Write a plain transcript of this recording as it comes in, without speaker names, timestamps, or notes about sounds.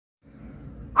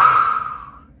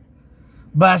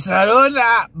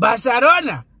Barcelona.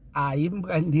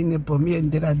 Imbwa ndine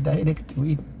pomiendera direct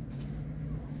win.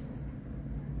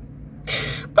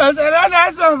 Barcelona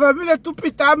aso famile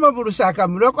tupitama burusaka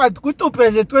mloko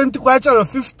atukutupeze 20 kwacha no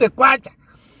 50 kwacha.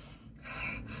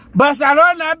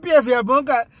 Barcelona pia vya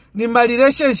bonga ni ma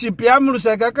relationship ya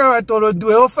murusaka ka watolo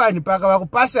duwe ofani paka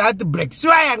wakupasa heartbreak.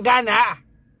 Siwa yangana.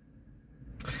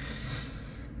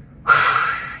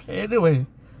 Anyway,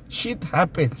 shit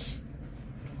happens.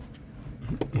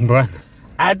 Bwana.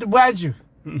 Atubwaju.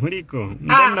 Muliko.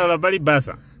 Ndanda la bali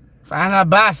basa. Fana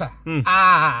basa.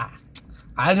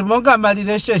 Alimonga ma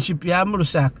relationship ya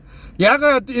murusaka.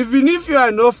 Yaga, even if you are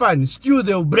an orphan, still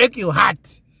they will break your heart.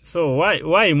 So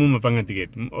why muma panga ticket?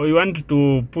 Or you want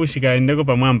to push ka ndeko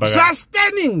pa mwamba?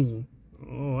 Sustaining.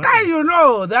 You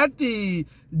know that the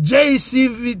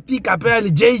JCVT kapela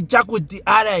ni J Chakuti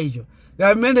ara hiyo.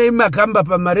 Ya mene ima kamba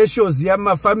pa maratios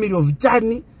yama family of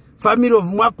Chani, family of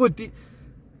Mwakuti.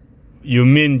 You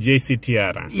mean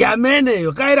JCTR? Ya mene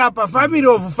yo kaira pa family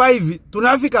of 5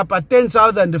 tunafika pa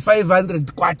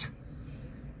 10,500 kwacha.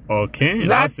 Okay,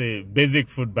 that's a basic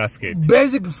food basket.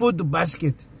 Basic food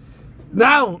basket.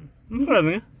 Now, in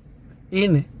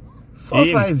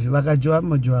 4-5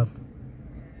 wakajoamo.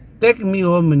 Take me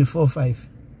home in 4-5.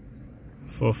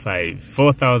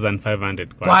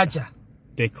 4,500 kwacha.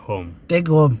 Take home. Take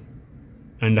home.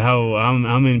 And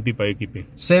how many people are you keeping?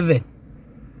 7.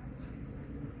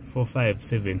 4, 5,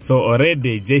 7. So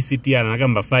already JCTR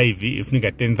nakamba 5 if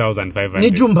nika 10,500.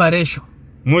 Ni jumba ratio.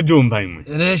 Mujumba imwe.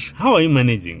 Ratio. How are you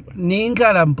managing? Ni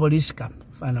ingala police camp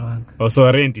fana wanga. Also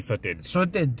rent is sorted.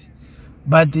 Sorted.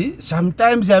 But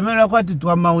sometimes yamena kwati tu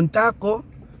amount ako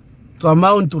to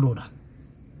amount urura.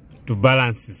 To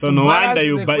balance. So no wonder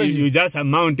you just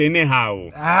amount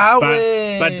anyhow.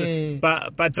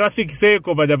 But traffic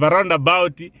seko but the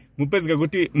roundabout mupezika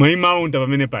kuti mount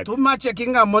pamene pati. Tuma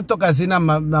checkinga moto kazina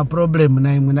ma problem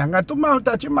na imwe nga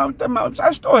tumauta chimauta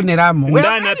sastoneramo. We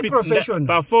are very professional.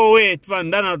 Pa 4 way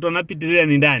ndana tunapitirira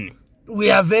ni ndani.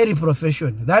 We are very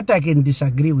professional. That I can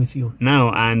disagree with you. Now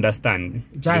I understand.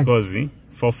 Because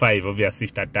 4-5 obviously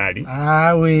statali.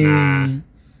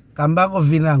 Kambako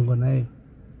vinango na hiyo.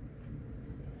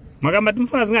 Magamba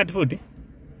tumfuna zingati futi?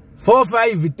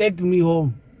 4-5 take me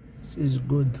home. This is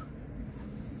good.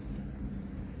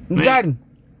 Njani?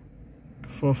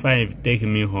 4-5 take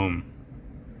me home.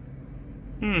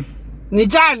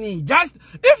 Nijani, just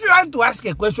if you want to ask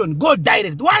a question, go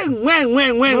direct. Why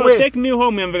when? Take me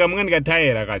home yamveka mngani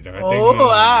kataira kacha.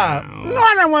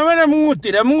 Nona mwamene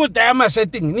mungutira yama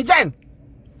setting. Nijani?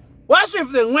 What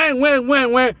if the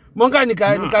when monga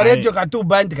nika radio katu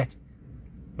band kacha?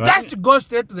 Just go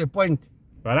straight to the point.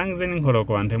 Barangzeni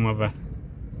nkoloko antemova.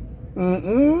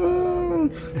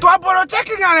 To apolo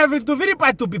checking and everything to very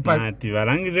part to people. Nati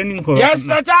barangzeni nkoloko. Yes,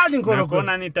 tachali nkoloko.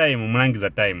 Nakona ni time, mlangiza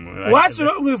time. What's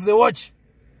wrong with the watch?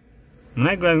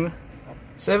 Mlangiza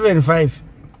 7-5.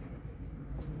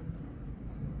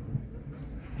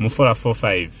 Mufora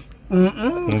 4-5.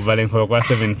 Muvale nkoloko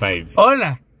 7-5.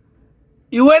 Ona.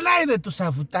 Iwela to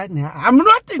savutanya. I'm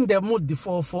not in the mood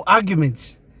for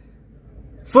arguments.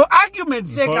 For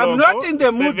argument's sake, I'm not in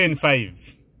the mood. 7-5.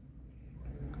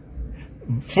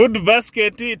 Food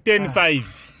basket 10-5.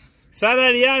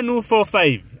 Salary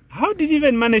 4-5. How did you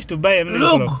even manage to buy a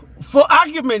Look, for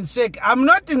argument's sake, I'm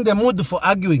not in the mood for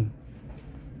arguing.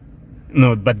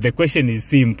 No, but the question is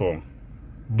simple.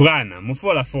 Bwana,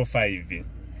 mufola 4-5.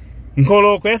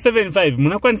 Nkoloko ya 7-5.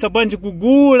 Munakwanisa bwanji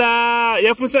kugula.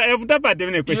 Yafutapate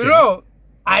mene question. You know,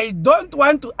 I don't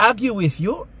want to argue with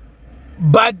you.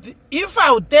 But if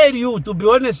I'll tell you, to be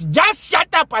honest, just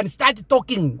shut up and start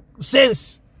talking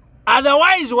sense.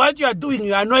 Otherwise, what you are doing,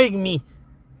 you are annoying me.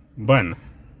 Bwana.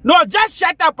 No, just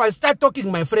shut up and start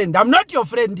talking, my friend. I'm not your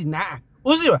friend.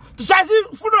 Uziwa. Tusazi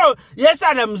funo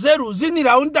yesa na mzeru uzini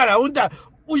raunda.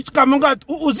 Ushikamunga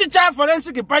uzicha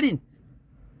forensic parin.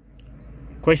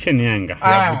 Question yanga.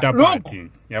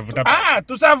 Yavuta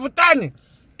tusavutani.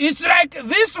 It's like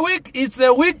this week, it's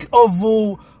a week of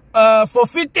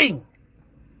forfeiting.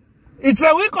 It's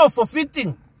a week of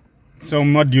forfeiting. So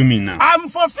what do you mean now? I'm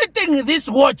forfeiting this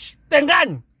watch.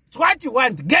 Tengani. It's what you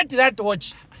want. Get that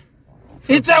watch.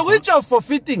 It's a week of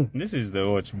forfeiting. This is the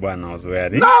watch Bwana was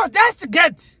wearing. No, just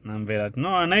get.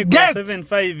 No, and I got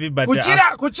 7-5 but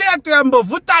Kuchira tuyambo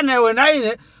vutane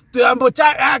wenaine tuyambo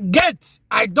get.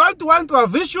 I don't want to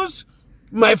have issues.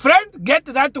 My friend, get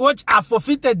that watch. I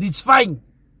forfeited. It's fine.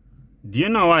 Do you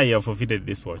know why you have forfeited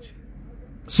this watch?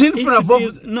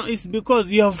 No, it's because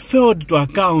you have failed to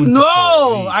account.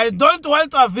 No, I don't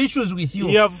want to have issues with you.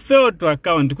 You have failed to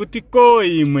account. Kutiko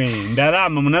imwe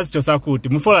ndarama munazichosa kuti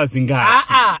mufola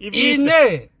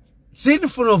zingati.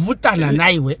 sinful vutana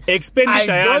naiwe.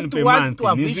 Expenditure I don't want to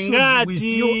have issues with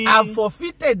you. I've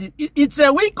forfeited. It's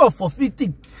a week of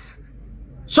forfeiting.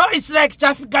 So it's like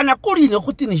Chafikana Kuri no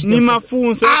Kutinish.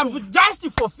 I've just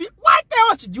forfeit. What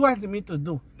else do you want me to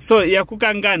do? So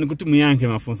yakukangani kuti muyanke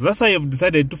mafunso. That's why you've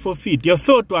decided to forfeit. You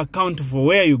failed to account for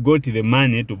where you got the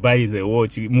money to buy the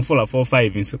watch. Mufola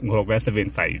 45 in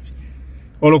 75.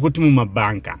 Olo kuti mu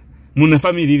mabanka. Muna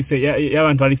family ya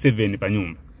bantu ali 7 pa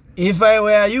nyumba. If I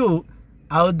were you,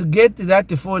 I would get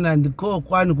that phone and call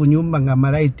kwanu kunyumba nga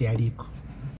maraiti aliko.